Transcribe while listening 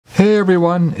Hey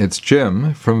everyone, it's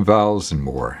Jim from Valves &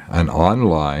 More, an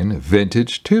online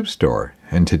vintage tube store.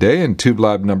 And today in Tube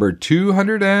Lab number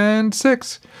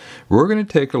 206, we're going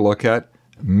to take a look at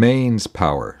mains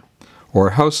power, or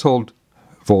household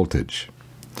voltage.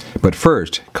 But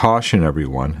first, caution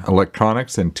everyone,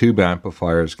 electronics and tube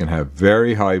amplifiers can have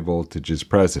very high voltages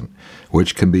present,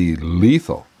 which can be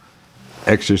lethal.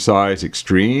 Exercise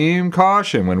extreme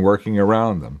caution when working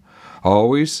around them.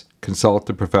 Always consult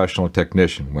a professional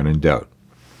technician when in doubt.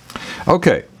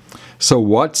 Okay, so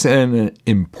what's an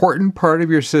important part of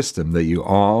your system that you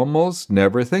almost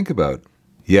never think about?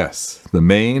 Yes, the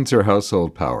mains or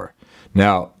household power.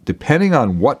 Now, depending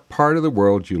on what part of the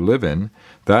world you live in,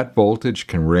 that voltage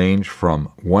can range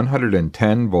from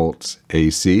 110 volts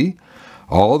AC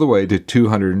all the way to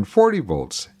 240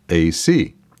 volts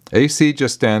AC. AC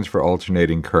just stands for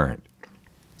alternating current.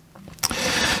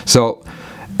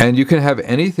 And you can have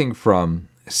anything from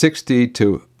 60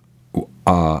 to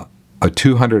a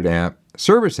 200 amp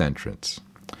service entrance.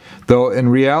 Though in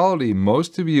reality,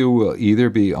 most of you will either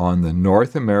be on the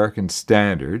North American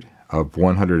standard of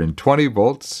 120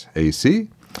 volts AC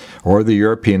or the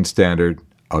European standard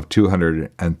of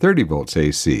 230 volts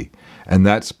AC. And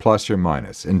that's plus or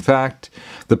minus. In fact,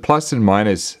 the plus and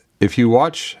minus, if you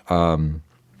watch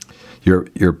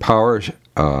your power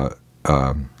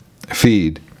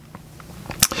feed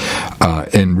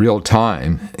in real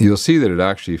time, you'll see that it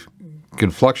actually can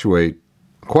fluctuate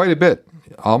quite a bit,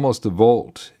 almost a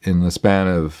volt in the span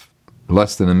of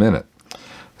less than a minute.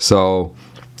 So,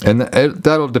 and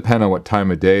that'll depend on what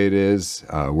time of day it is,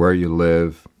 where you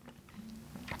live,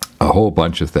 a whole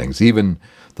bunch of things, even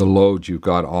the load you've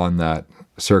got on that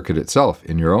circuit itself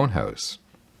in your own house.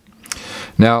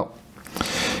 Now,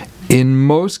 in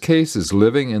most cases,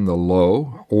 living in the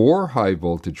low or high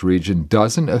voltage region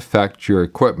doesn't affect your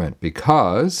equipment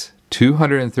because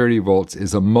 230 volts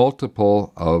is a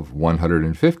multiple of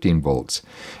 115 volts,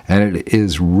 and it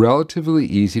is relatively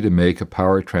easy to make a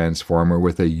power transformer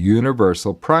with a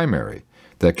universal primary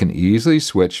that can easily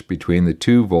switch between the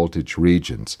two voltage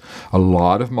regions. A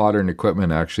lot of modern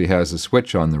equipment actually has a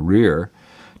switch on the rear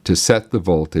to set the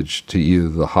voltage to either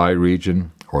the high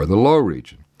region or the low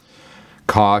region.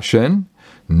 Caution,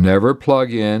 never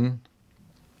plug in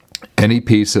any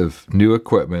piece of new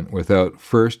equipment without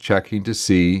first checking to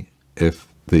see if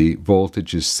the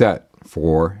voltage is set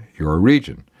for your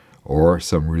region, or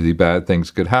some really bad things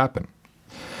could happen.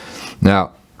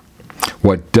 Now,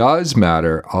 what does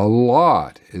matter a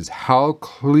lot is how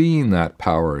clean that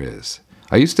power is.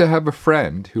 I used to have a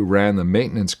friend who ran the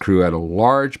maintenance crew at a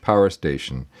large power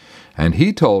station, and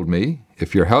he told me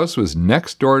if your house was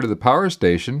next door to the power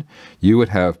station, you would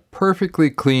have perfectly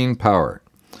clean power.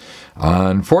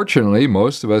 Unfortunately,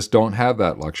 most of us don't have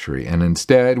that luxury, and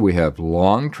instead we have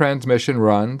long transmission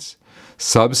runs,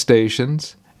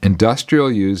 substations,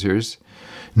 industrial users,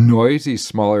 noisy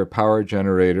smaller power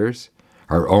generators,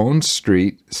 our own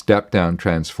street step-down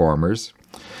transformers,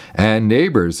 and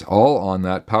neighbors all on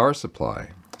that power supply.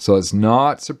 So it's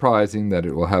not surprising that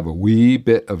it will have a wee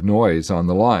bit of noise on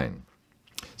the line.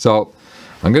 So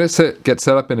I'm going to get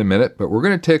set up in a minute, but we're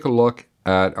going to take a look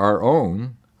at our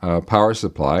own power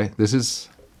supply. This is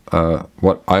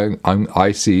what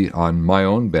I see on my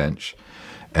own bench,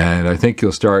 and I think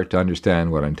you'll start to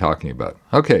understand what I'm talking about.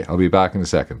 Okay, I'll be back in a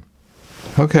second.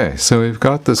 Okay, so we've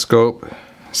got the scope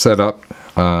set up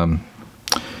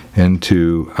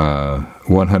into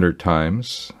 100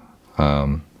 times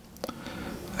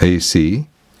AC,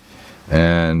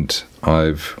 and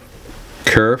I've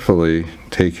carefully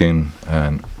taken,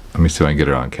 and let me see if I can get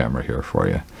it on camera here for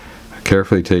you. I've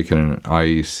carefully taken an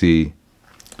IEC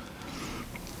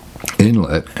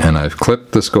inlet, and I've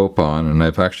clipped the scope on, and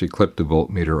I've actually clipped the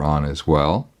voltmeter on as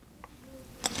well.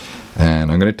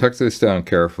 And I'm going to tuck this down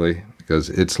carefully because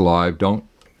it's live. Do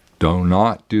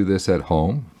not do this at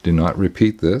home. Do not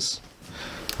repeat this.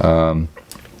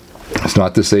 It's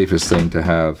not the safest thing to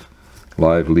have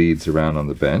live leads around on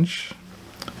the bench,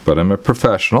 but I'm a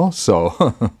professional,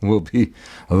 so we'll be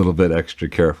a little bit extra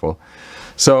careful.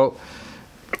 So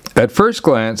at first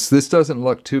glance, this doesn't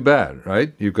look too bad,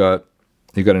 right? You've got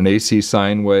an AC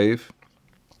sine wave.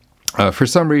 For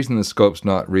some reason, the scope's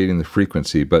not reading the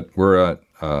frequency, but we're at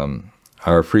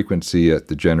our frequency at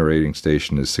the generating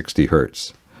station is 60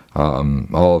 hertz.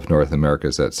 All of North America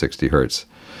is at 60 hertz.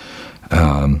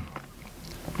 And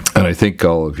I think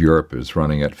all of Europe is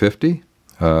running at 50.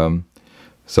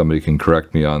 Somebody can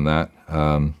correct me on that.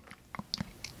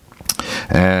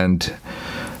 And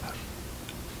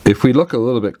if we look a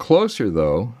little bit closer,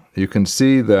 though, you can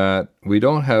see that we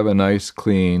don't have a nice,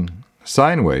 clean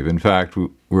sine wave. In fact,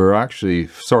 we're actually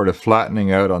sort of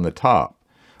flattening out on the top,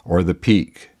 or the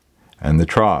peak. and the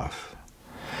trough.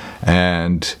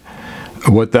 And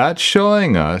what that's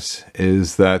showing us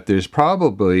is that there's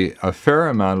probably a fair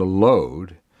amount of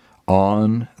load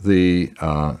on the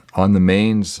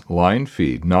mains line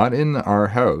feed, not in our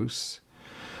house,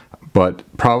 but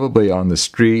probably on the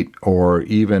street or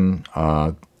even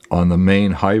on the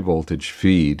main high voltage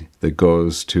feed that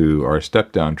goes to our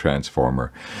step-down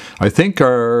transformer. I think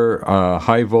our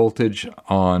high voltage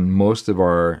on most of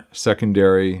our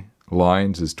secondary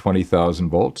lines is 20,000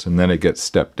 volts, and then it gets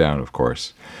stepped down, of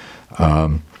course.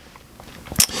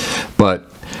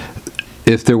 But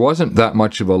if there wasn't that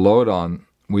much of a load on,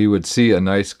 we would see a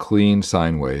nice clean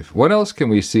sine wave. What else can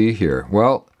we see here?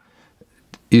 Well,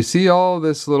 you see all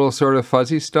this little sort of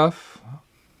fuzzy stuff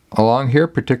along here,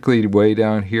 particularly way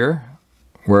down here,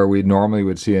 where we normally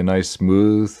would see a nice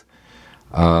smooth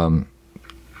turn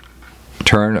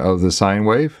of the sine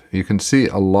wave. You can see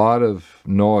a lot of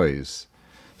noise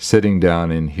sitting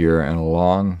down in here and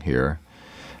along here.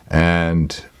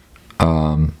 And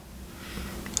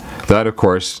that, of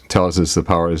course, tells us the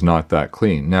power is not that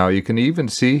clean. Now, you can even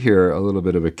see here a little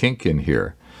bit of a kink in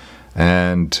here.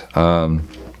 And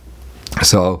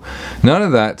so none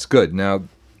of that's good. Now,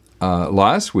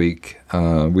 last week,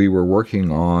 we were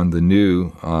working on the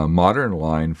new modern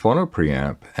line phono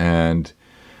preamp, and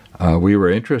we were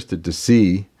interested to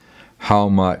see how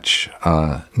much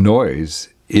noise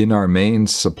in our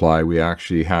mains supply we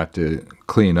actually had to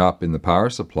clean up in the power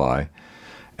supply.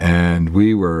 And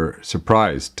we were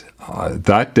surprised.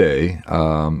 That day,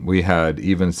 we had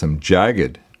even some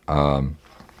jagged,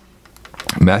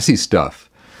 messy stuff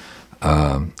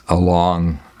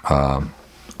along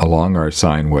our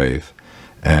sine wave.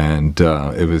 And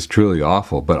it was truly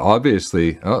awful. But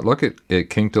obviously, oh, look, it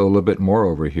kinked a little bit more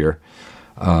over here.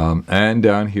 And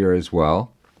down here as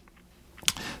well.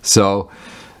 So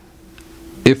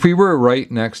if we were right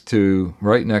next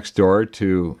door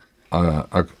to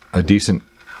a decent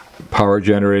power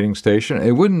generating station,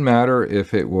 it wouldn't matter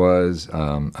if it was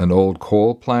an old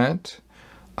coal plant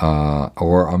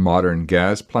or a modern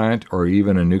gas plant or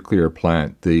even a nuclear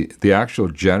plant. The actual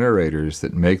generators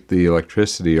that make the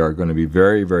electricity are going to be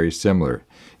very, very similar,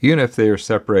 even if they are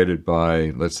separated by,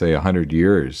 let's say, 100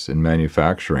 years in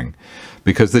manufacturing,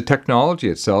 because the technology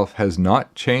itself has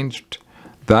not changed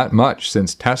that much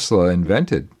since Tesla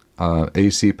invented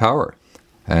AC power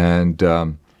and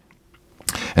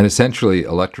essentially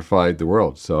electrified the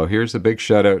world. So here's a big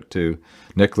shout out to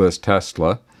Nikola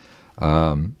Tesla,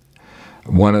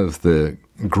 one of the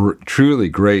truly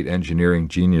great engineering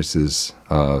geniuses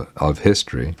of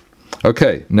history.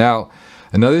 Okay, now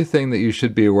another thing that you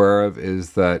should be aware of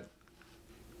is that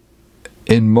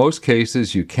in most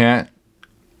cases you can't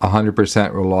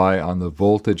 100% rely on the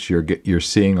voltage you're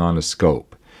seeing on a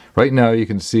scope. Right now you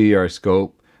can see our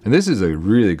scope, and this is a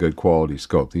really good quality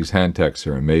scope. These Hantecs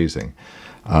are amazing.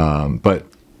 But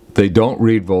they don't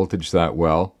read voltage that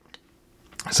well.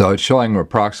 So it's showing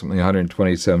approximately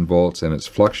 127 volts and it's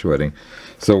fluctuating.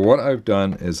 So what I've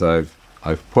done is I've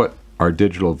put our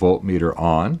digital voltmeter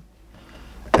on,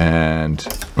 and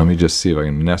let me just see if I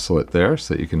can nestle it there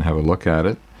so that you can have a look at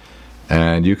it.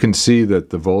 And you can see that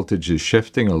the voltage is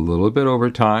shifting a little bit over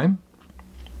time,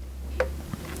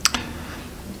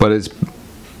 but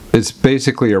it's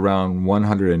basically around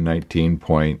 119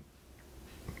 point.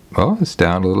 Oh, it's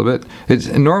down a little bit.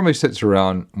 It normally sits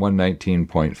around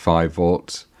 119.5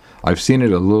 volts. I've seen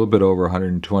it a little bit over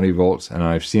 120 volts, and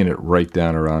I've seen it right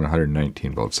down around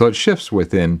 119 volts. So it shifts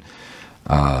within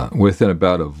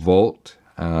about a volt.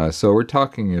 So we're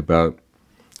talking about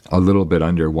a little bit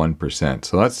under 1%.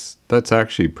 So that's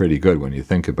actually pretty good when you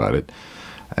think about it.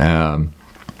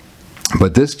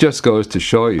 But this just goes to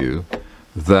show you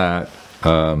that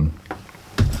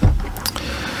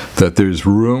that there's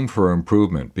room for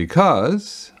improvement,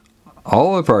 because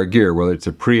all of our gear, whether it's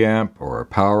a preamp or a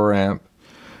power amp,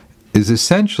 is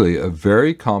essentially a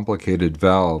very complicated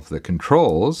valve that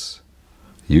controls,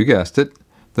 you guessed it,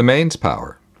 the mains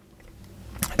power.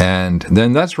 And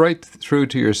then that's right through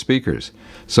to your speakers.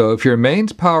 So if your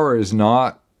mains power is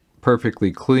not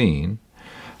perfectly clean,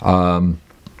 then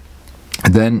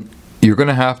you're going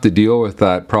to have to deal with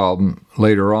that problem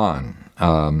later on.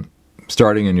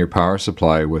 Starting in your power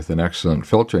supply with an excellent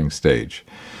filtering stage.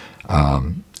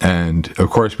 And of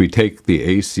course we take the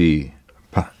AC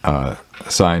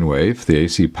sine wave, the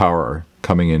AC power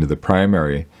coming into the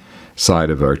primary side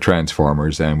of our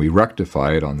transformers, and we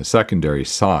rectify it on the secondary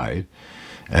side,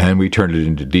 and we turn it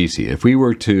into DC. If we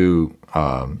were to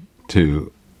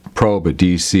probe a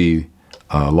DC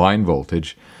line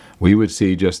voltage, we would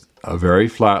see just a very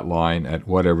flat line at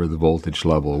whatever the voltage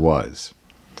level was.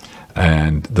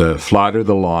 And the flatter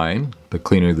the line, the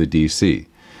cleaner the DC.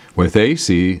 With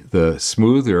AC, the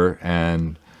smoother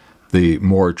and the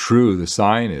more true the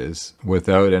sine is,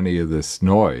 without any of this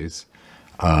noise,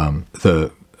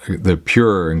 the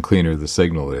purer and cleaner the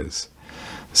signal is.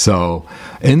 So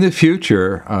in the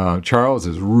future, Charles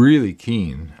is really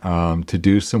keen to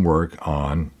do some work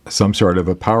on some sort of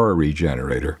a power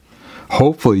regenerator,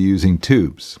 hopefully using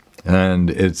tubes. And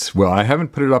it's, well, I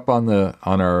haven't put it up on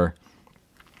our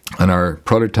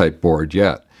prototype board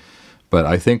yet, but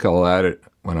I think I'll add it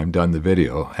when I'm done the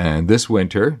video. And this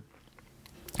winter,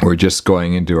 we're just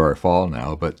going into our fall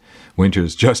now, but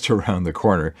winter's just around the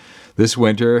corner. This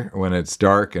winter, when it's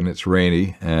dark and it's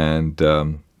rainy and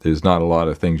there's not a lot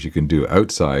of things you can do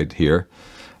outside here,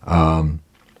 other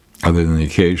than the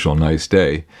occasional nice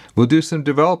day, we'll do some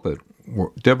development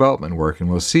work,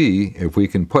 and we'll see if we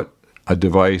can put a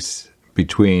device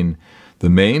between the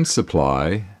main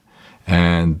supply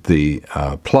and the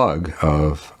plug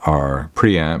of our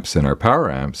preamps and our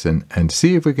power amps, and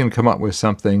see if we can come up with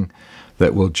something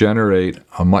that will generate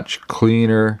a much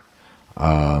cleaner,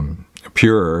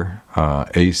 purer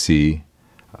AC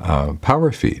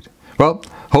power feed. Well,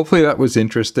 hopefully that was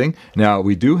interesting. Now,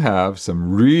 we do have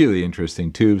some really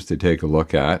interesting tubes to take a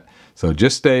look at. So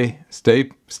just stay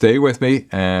with me,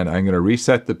 and I'm going to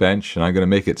reset the bench, and I'm going to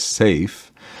make it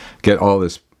safe, get all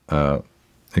this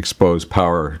exposed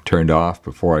power turned off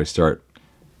before I start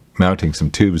mounting some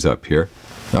tubes up here.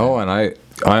 Oh, and I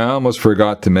almost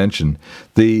forgot to mention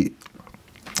the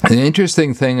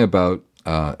interesting thing about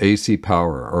AC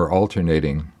power, or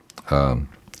alternating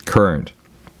current,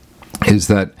 is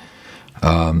that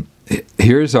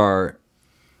here's our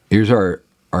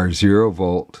 0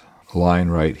 volt line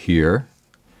right here,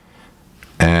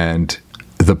 and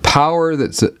the power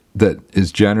that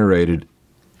is generated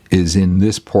is in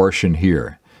this portion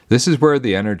here. This is where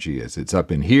the energy is. It's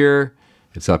up in here,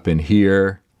 it's up in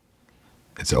here,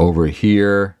 it's over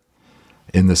here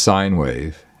in the sine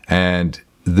wave, and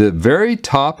the very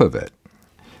top of it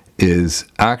is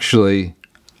actually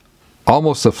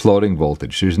almost a floating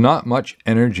voltage. There's not much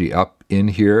energy up in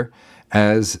here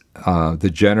as the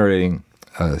generating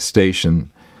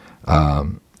station,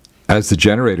 as the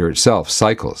generator itself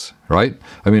cycles, right?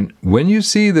 I mean, when you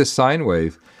see this sine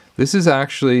wave, this is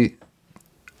actually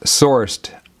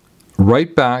sourced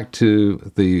right back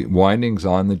to the windings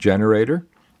on the generator,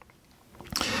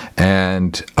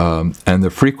 and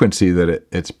the frequency that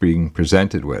it's being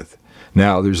presented with.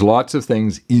 Now, there's lots of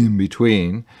things in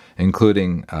between,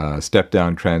 including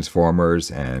step-down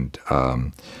transformers and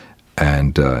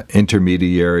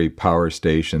intermediary power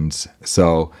stations.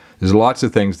 So there's lots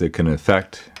of things that can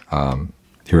affect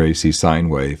your AC sine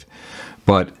wave.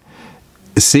 But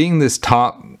seeing this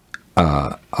top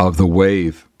of the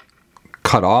wave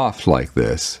cut off like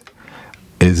this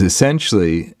is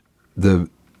essentially the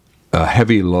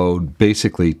heavy load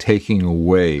basically taking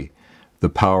away the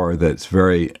power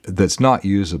that's not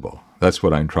usable. That's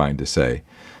what I'm trying to say.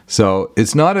 So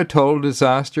it's not a total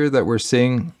disaster that we're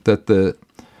seeing that the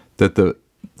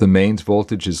mains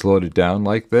voltage is loaded down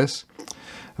like this,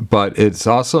 but it's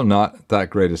also not that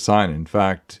great a sign. In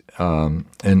fact,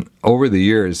 and over the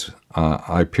years,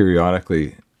 I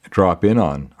periodically drop in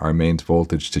on our mains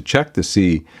voltage to check to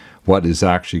see what is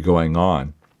actually going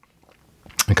on.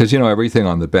 Because, you know, everything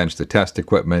on the bench, the test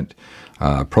equipment,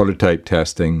 prototype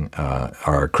testing,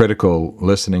 our critical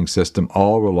listening system,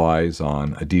 all relies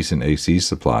on a decent AC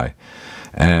supply.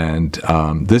 And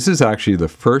this is actually the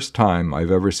first time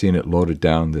I've ever seen it loaded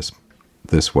down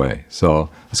this way. So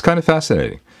it's kind of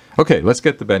fascinating. Okay, let's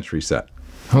get the bench reset.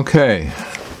 Okay,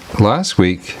 last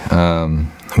week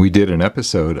we did an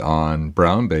episode on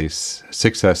Brown Base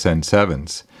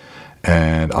 6SN7s,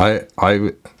 and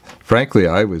frankly,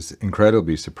 I was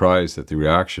incredibly surprised at the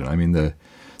reaction. I mean,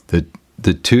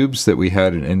 the tubes that we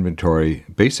had in inventory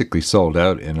basically sold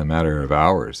out in a matter of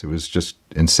hours. It was just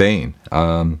insane.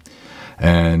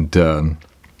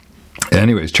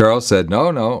 Anyways, Charles said,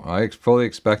 no, I fully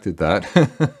expected that.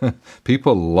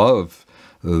 People love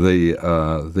the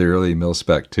early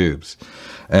mil-spec tubes.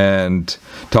 And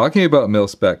talking about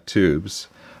mil-spec tubes,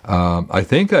 I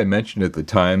think I mentioned at the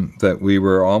time that we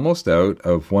were almost out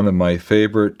of one of my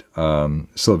favorite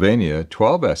Sylvania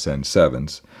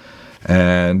 12SN7s,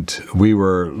 and we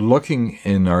were looking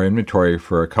in our inventory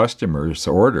for a customer's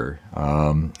order.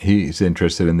 He's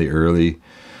interested in the early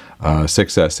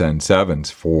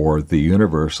 6SN7s for the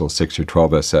Universal 6 or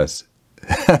 12SS.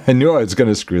 I knew I was going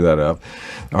to screw that up.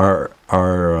 Our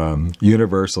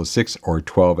Universal 6 or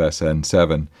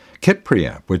 12SN7 kit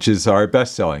preamp, which is our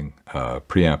best-selling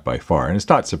preamp by far, and it's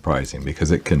not surprising because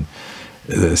it can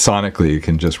sonically, you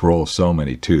can just roll so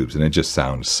many tubes, and it just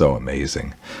sounds so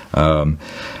amazing.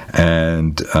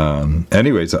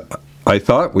 Anyways, I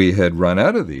thought we had run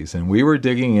out of these, and we were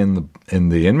digging in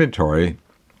the inventory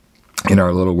in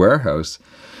our little warehouse,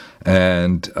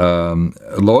 and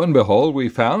lo and behold, we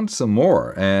found some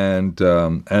more, and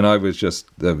that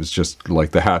was just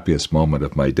like the happiest moment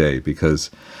of my day, because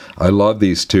I love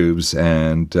these tubes,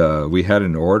 and we had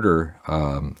an order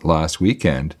last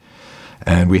weekend,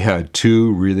 and we had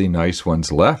 2 really nice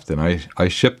ones left, and I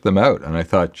shipped them out, and I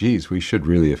thought, geez, we should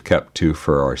really have kept 2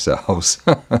 for ourselves.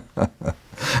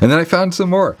 And then I found some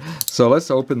more. So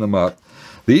let's open them up.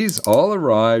 These all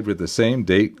arrived with the same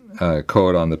date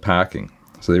code on the packing.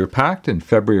 So they were packed in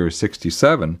February of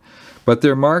 '67, but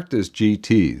they're marked as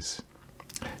GTs.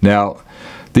 Now,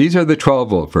 these are the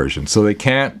 12-volt version, so they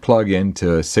can't plug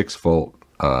into a 6-volt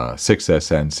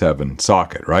 6SN7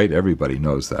 socket, right? Everybody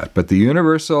knows that. But the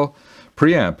universal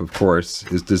preamp, of course,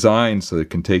 is designed so it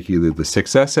can take either the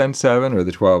 6SN7 or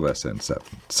the 12SN7.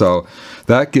 So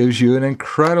that gives you an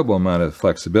incredible amount of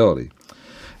flexibility.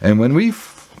 And when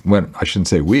I shouldn't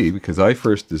say we, because I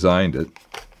first designed it,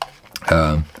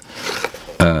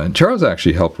 Charles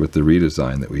actually helped with the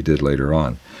redesign that we did later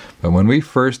on. But when I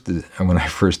first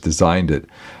designed it,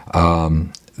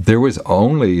 there was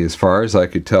only, as far as I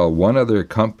could tell, one other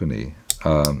company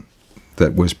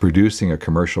that was producing a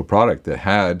commercial product that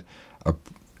had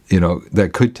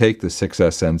that could take the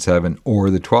 6SN7 or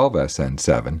the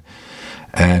 12SN7.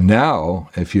 And now,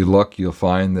 if you look, you'll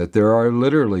find that there are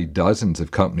literally dozens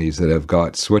of companies that have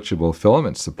got switchable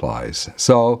filament supplies.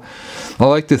 So I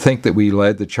like to think that we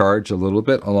led the charge a little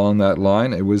bit along that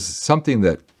line. It was something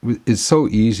that is so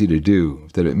easy to do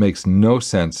that it makes no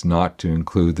sense not to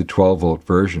include the 12-volt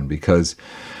version, because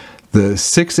the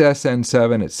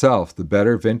 6SN7 itself, the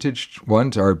better vintage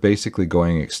ones, are basically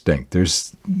going extinct.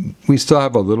 We still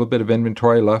have a little bit of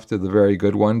inventory left of the very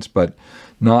good ones, but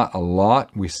not a lot.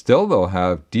 We still, though,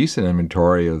 have decent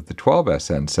inventory of the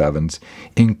 12SN7s,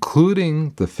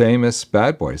 including the famous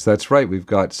Bad Boys. That's right, we've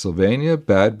got Sylvania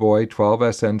Bad Boy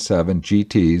 12SN7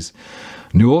 GTs,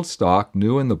 new old stock,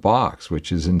 new in the box, which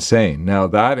is insane. Now,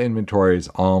 that inventory is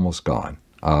almost gone.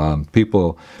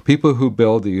 People who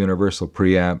build the universal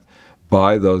preamp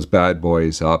buy those Bad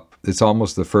Boys up. It's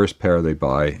almost the first pair they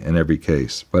buy in every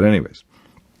case. But anyways,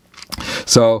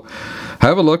 so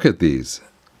have a look at these.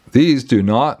 These do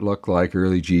not look like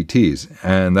early GTs,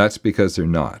 and that's because they're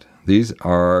not. These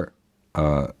are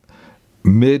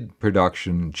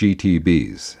mid-production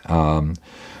GTBs.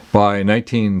 By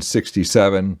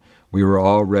 1967, we were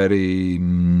already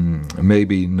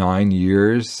maybe 9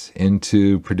 years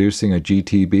into producing a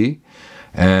GTB,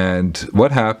 and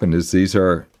what happened is these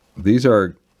are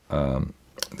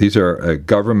a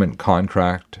government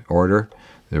contract order.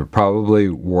 They're probably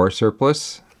war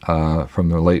surplus from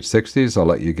the late 60s. I'll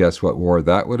let you guess what war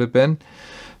that would have been.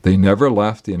 They never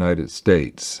left the United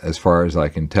States, as far as I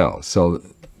can tell. So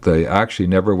they actually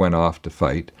never went off to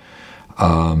fight.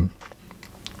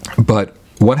 But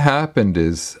what happened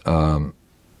is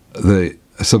the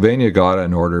Sylvania got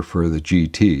an order for the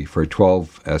GT, for a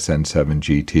 12SN7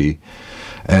 GT,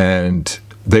 and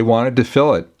they wanted to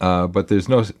fill it, but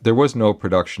there was no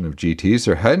production of GTs.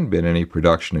 There hadn't been any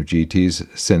production of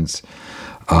GTs since,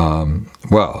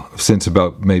 since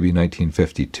about maybe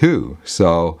 1952.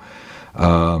 So,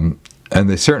 and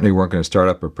they certainly weren't going to start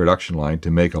up a production line to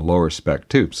make a lower spec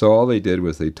tube. So all they did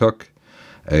was they took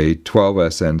a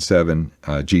 12SN7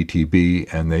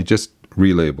 GTB and they just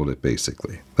relabeled it,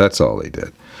 basically. That's all they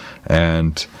did.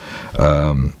 And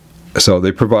so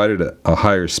they provided a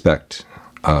higher spec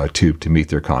tube to meet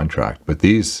their contract. But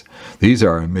these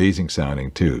are amazing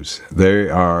sounding tubes. They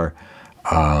are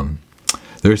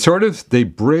they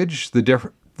bridge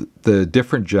the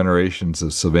different generations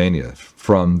of Sylvania,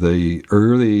 from the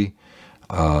early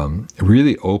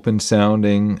really open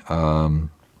sounding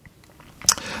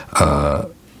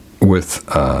with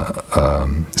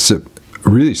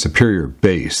really superior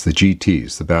bass, the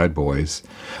GTs, the Bad Boys,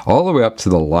 all the way up to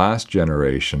the last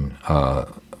generation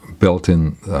built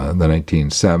in the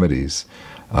 1970s,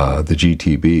 the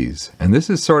GTBs. And this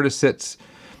is sort of sits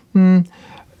a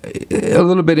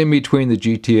little bit in between the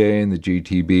GTA and the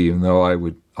GTB, even though I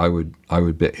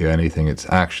would bet you anything it's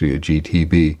actually a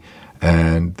GTB.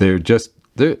 And they're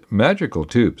magical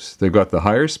tubes. They've got the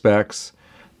higher specs.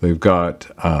 They've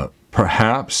got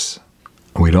perhaps,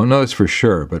 we don't know this for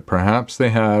sure, but perhaps they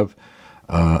have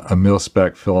a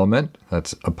mil-spec filament.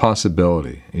 That's a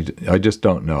possibility. I just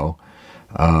don't know.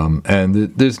 And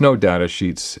there's no data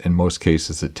sheets in most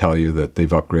cases that tell you that they've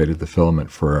upgraded the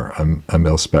filament for a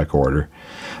mil-spec order.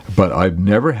 But I've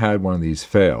never had one of these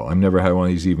fail. I've never had one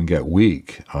of these even get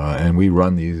weak. And we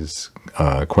run these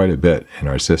quite a bit in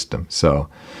our system. So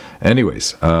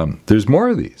anyways, there's more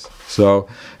of these. So,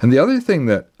 and the other thing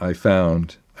that I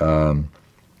found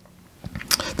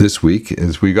this week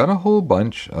is we got a whole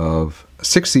bunch of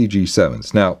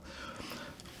 6CG7s. Now,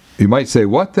 you might say,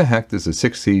 what the heck does a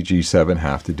 6CG7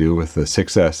 have to do with the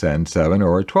 6SN7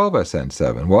 or a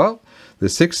 12SN7? Well, the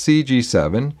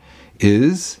 6CG7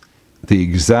 is the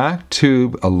exact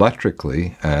tube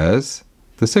electrically as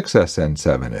the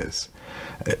 6SN7 is.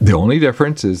 The only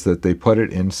difference is that they put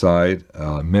it inside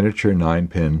a miniature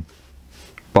 9-pin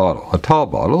bottle. A tall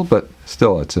bottle, but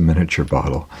still it's a miniature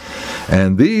bottle.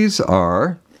 And these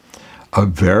are a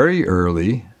very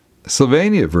early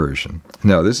Sylvania version.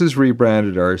 Now, this is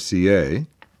rebranded RCA,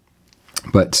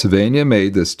 but Sylvania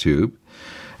made this tube.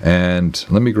 And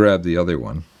let me grab the other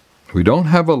one. We don't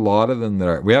have a lot of them that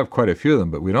are, we have quite a few of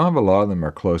them, but we don't have a lot of them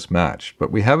are close matched,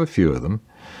 but we have a few of them.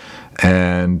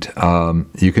 And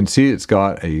you can see it's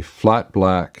got a flat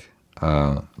black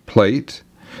plate.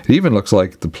 It even looks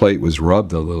like the plate was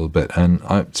rubbed a little bit, and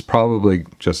it's probably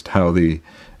just how the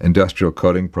industrial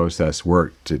coating process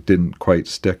worked. It didn't quite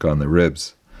stick on the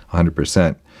ribs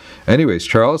 100%. Anyways,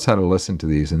 Charles had to listen to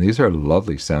these, and these are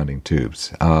lovely sounding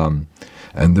tubes. And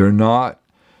they're not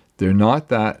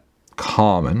that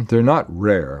common. They're not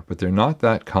rare, but they're not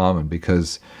that common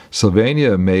because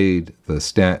Sylvania made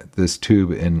this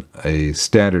tube in a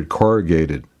standard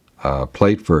corrugated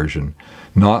plate version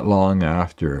not long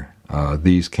after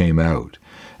these came out.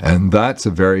 And that's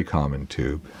a very common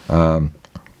tube. And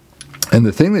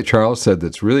the thing that Charles said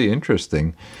that's really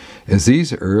interesting is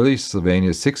these early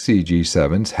Sylvania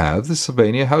 6CG7s have the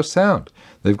Sylvania house sound.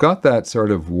 They've got that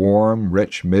sort of warm,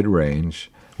 rich mid-range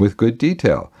with good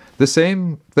detail. The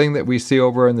same thing that we see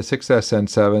over in the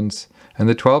 6SN7s and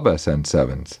the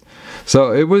 12SN7s.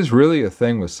 So it was really a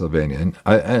thing with Sylvania.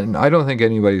 And I don't think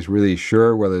anybody's really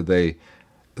sure whether the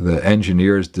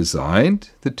engineers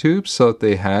designed the tubes so that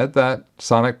they had that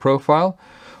sonic profile,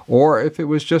 or if it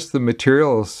was just the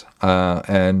materials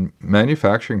and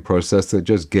manufacturing process that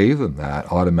just gave them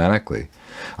that automatically.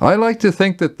 I like to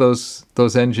think that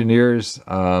those engineers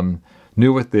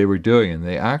knew what they were doing, and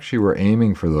they actually were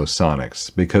aiming for those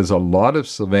sonics, because a lot of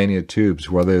Sylvania tubes,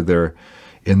 whether they're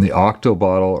in the octal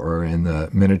bottle or in the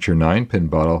miniature 9-pin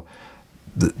bottle,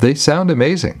 they sound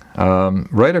amazing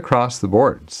right across the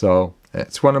board. So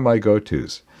it's one of my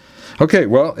go-tos. Okay,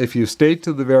 well, if you stayed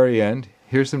to the very end,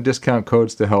 here's some discount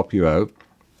codes to help you out.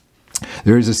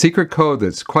 There is a secret code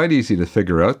that's quite easy to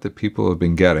figure out that people have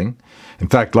been getting. In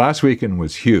fact, last weekend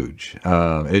was huge.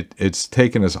 It's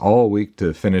taken us all week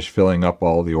to finish filling up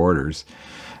all the orders.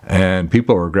 And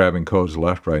people are grabbing codes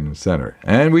left, right, and center.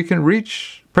 And we can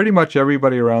reach pretty much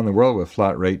everybody around the world with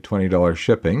flat rate $20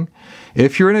 shipping.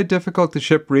 If you're in a difficult to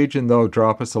ship region, though,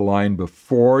 drop us a line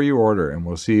before you order, and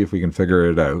we'll see if we can figure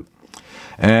it out.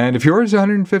 And if yours is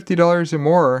 $150 or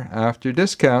more after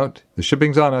discount, the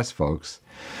shipping's on us, folks.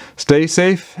 Stay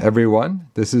safe, everyone.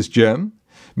 This is Jim.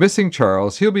 Missing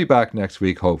Charles. He'll be back next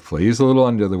week, hopefully. He's a little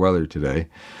under the weather today.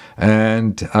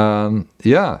 And,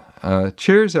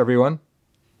 cheers, everyone.